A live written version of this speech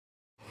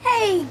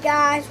Hey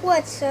guys,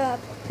 what's up?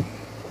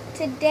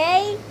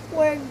 Today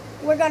we're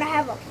gonna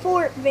have a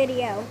fort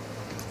video.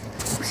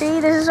 See,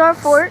 this is our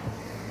fort.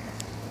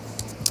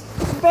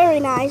 Very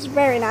nice,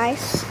 very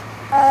nice.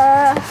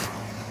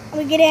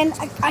 We get in.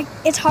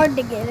 It's hard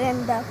to get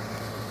in though.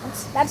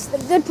 That's the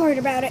good part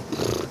about it.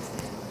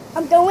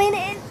 I'm going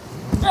in.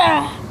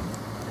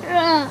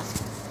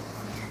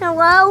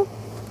 Hello.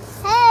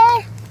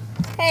 Hey.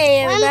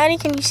 Hey everybody,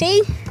 can you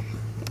see?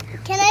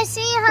 Can I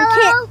see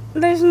hello?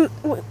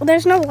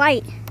 There's no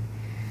light.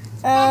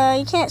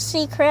 You can't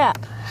see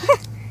crap.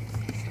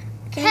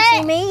 Can you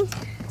see me?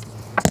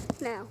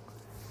 No.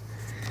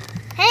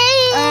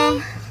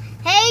 Hey.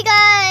 Hey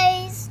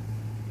guys.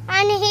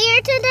 I'm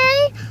here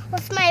today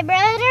with my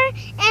brother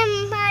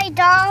and my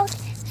dog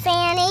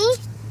Fanny.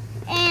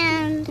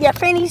 And yeah,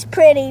 Fanny's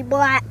pretty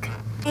black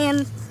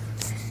and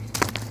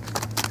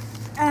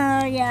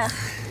yeah.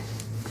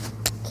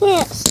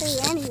 Can't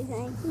see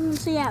anything. You can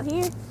see out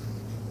here.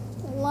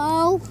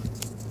 Hello.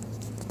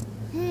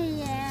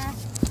 Yeah.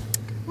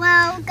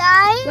 Well,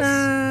 guys.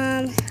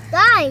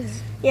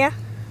 Yeah.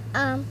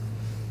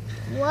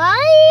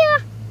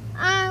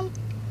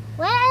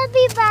 We'll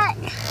be back.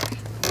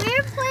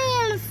 We're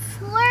playing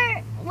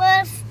flirt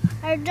with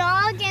our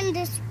dog, and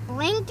this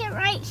blanket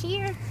right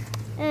here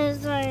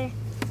is our.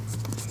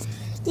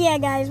 Yeah,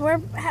 guys, we're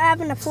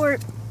having a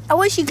fort. I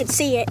wish you could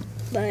see it,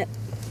 but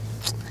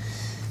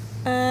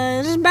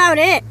this is about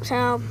it.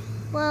 So,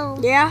 Well.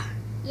 yeah.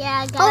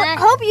 Yeah, guys.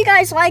 Hope you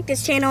guys like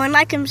this channel and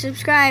like and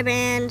subscribe,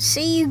 and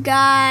see you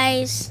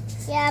guys.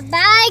 Yeah,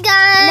 bye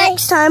guys.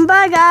 Next time,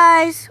 bye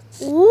guys.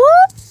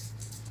 Whoop!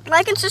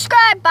 Like and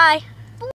subscribe, bye.